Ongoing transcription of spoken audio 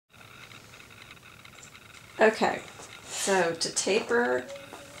Okay, so to taper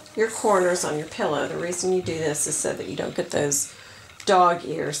your corners on your pillow, the reason you do this is so that you don't get those dog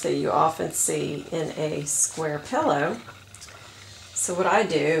ears that you often see in a square pillow. So what I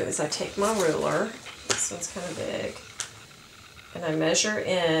do is I take my ruler, this one's kind of big, and I measure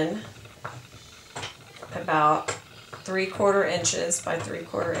in about 3/4 inches by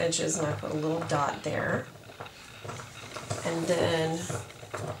 3/4 inches, and I put a little dot there. And then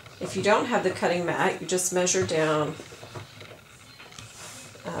if you don't have the cutting mat, you just measure down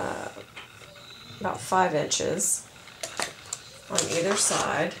about 5 inches on either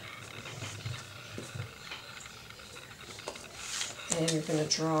side. And you're going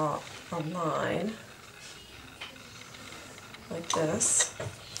to draw a line like this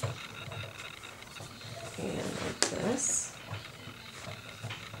and like this.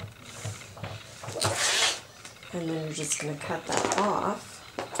 And then you're just going to cut that off.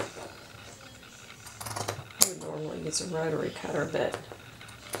 I would normally use a rotary cutter, but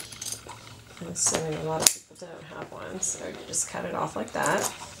I'm assuming a lot of people don't have one, so you just cut it off like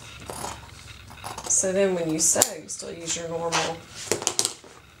that. So then when you sew, you still use your normal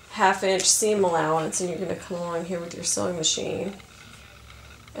 1/2 inch seam allowance, and you're going to come along here with your sewing machine.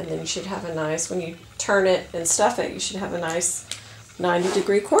 And then you should have a nice, when you turn it and stuff it, you should have a nice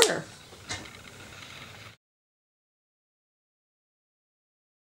 90-degree corner.